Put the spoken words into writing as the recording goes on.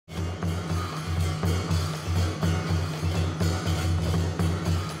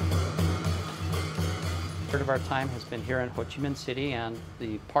Part of our time has been here in Ho Chi Minh City, and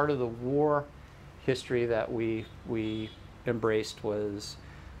the part of the war history that we embraced was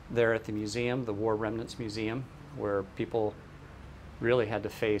there at the museum, the War Remnants Museum, where people really had to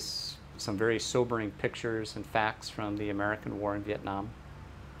face some very sobering pictures and facts from the American war in Vietnam.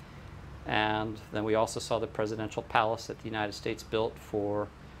 And then we also saw the presidential palace that the United States built for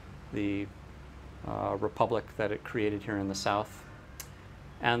the republic that it created here in the South.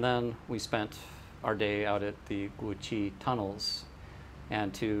 And then we spent our day out at the ch.11 tunnels,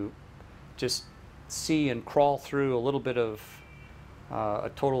 and to just see and crawl through a little bit of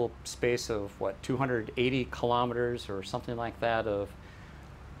a total space of, what, 280 kilometers or something like that of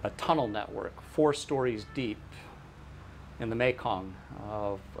a tunnel network, 4 stories deep in the Mekong,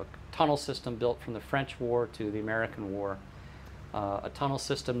 of a tunnel system built from the French War to the American War, a tunnel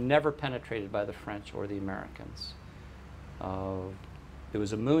system never penetrated by the French or the Americans. There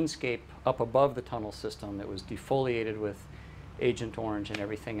was a moonscape up above the tunnel system that was defoliated with Agent Orange and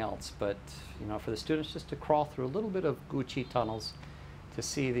everything else. But you know, for the students just to crawl through a little bit of ch.11 tunnels to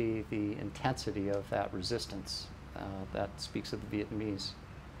see the intensity of that resistance, that speaks of the Vietnamese.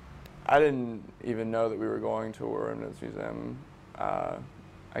 I didn't even know that we were going to a War Remnants Museum. I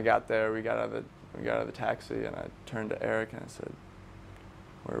got there, we got out of the taxi, and I turned to Eric and I said,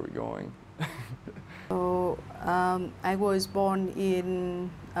 "Where are we going?" So, I was born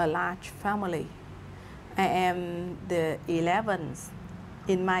in a large family. I am the 11th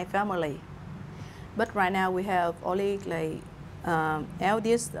in my family. But right now we have only like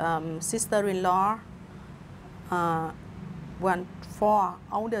eldest sister-in-law, 4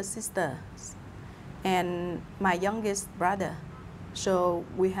 older sisters, and my youngest brother. So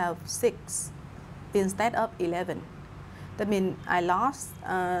we have 6 instead of 11. That means I lost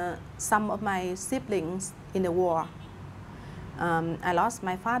some of my siblings in the war. I lost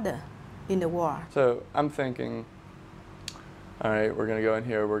my father in the war. So I'm thinking, all right, we're going to go in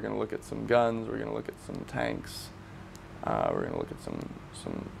here, we're going to look at some guns, we're going to look at some tanks, we're going to look at some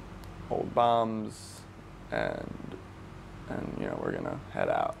old bombs, and you know, we're going to head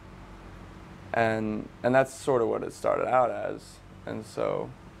out. And that's sort of what it started out as. And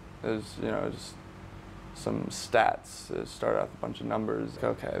so there's, you know, just some stats. It started out with a bunch of numbers.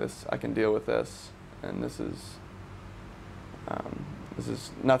 Okay, I can deal with this, and this is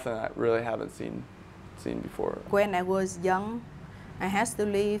nothing I really haven't seen before. When I was young, I had to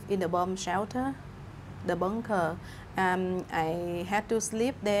live in the bomb shelter, the bunker. I had to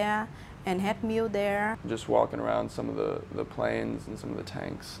sleep there and had meal there. Just walking around some of the planes and some of the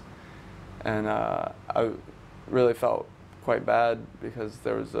tanks, and I really felt quite bad because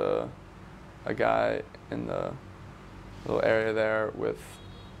there was a guy in the little area there with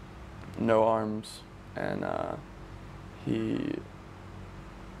no arms, and he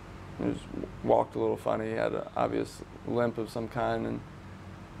just walked a little funny. He had an obvious limp of some kind,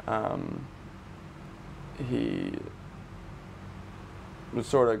 and he was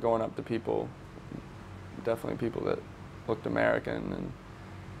sort of going up to people, definitely people that looked American,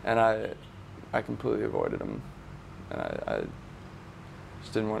 and I completely avoided him, and I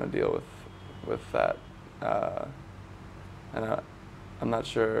just didn't want to deal with that, and I'm not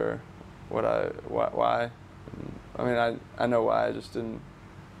sure why. I mean, I know why. I just didn't.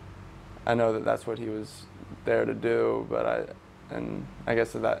 I know that that's what he was there to do, but I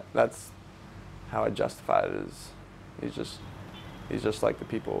guess that's how I justify it. Is he's just like the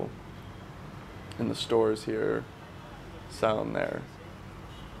people in the stores here selling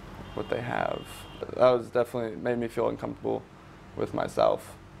what they have. That was definitely made me feel uncomfortable with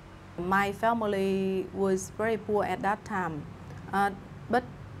myself. My family was very poor at that time, but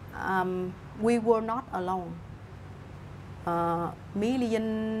we were not alone.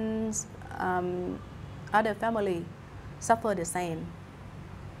 Millions other families suffer the same.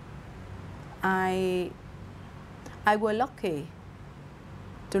 I was lucky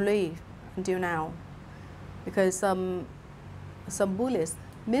to live until now because some bullets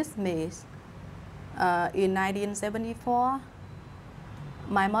missed me. In 1974,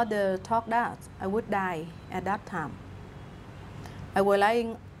 my mother thought that I would die at that time. I was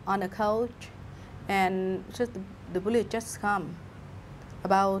lying on a couch, and just the bullet just come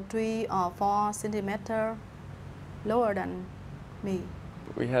about 3 or 4 centimeters lower than me.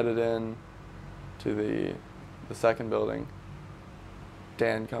 We headed in to the second building.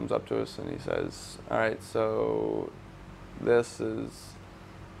 Dan comes up to us and he says, "All right, so this is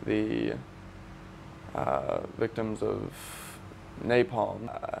the victims of napalm."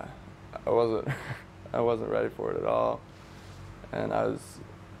 I wasn't ready for it at all, and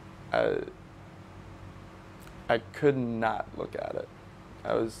I could not look at it.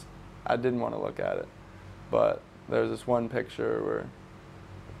 I didn't want to look at it. but there was this one picture where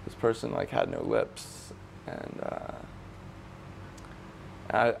this person like had no lips, and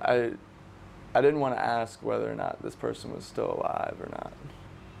I didn't want to ask whether or not this person was still alive or not.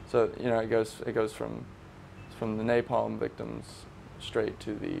 So you know, it goes from the napalm victims straight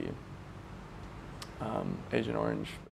to the Agent Orange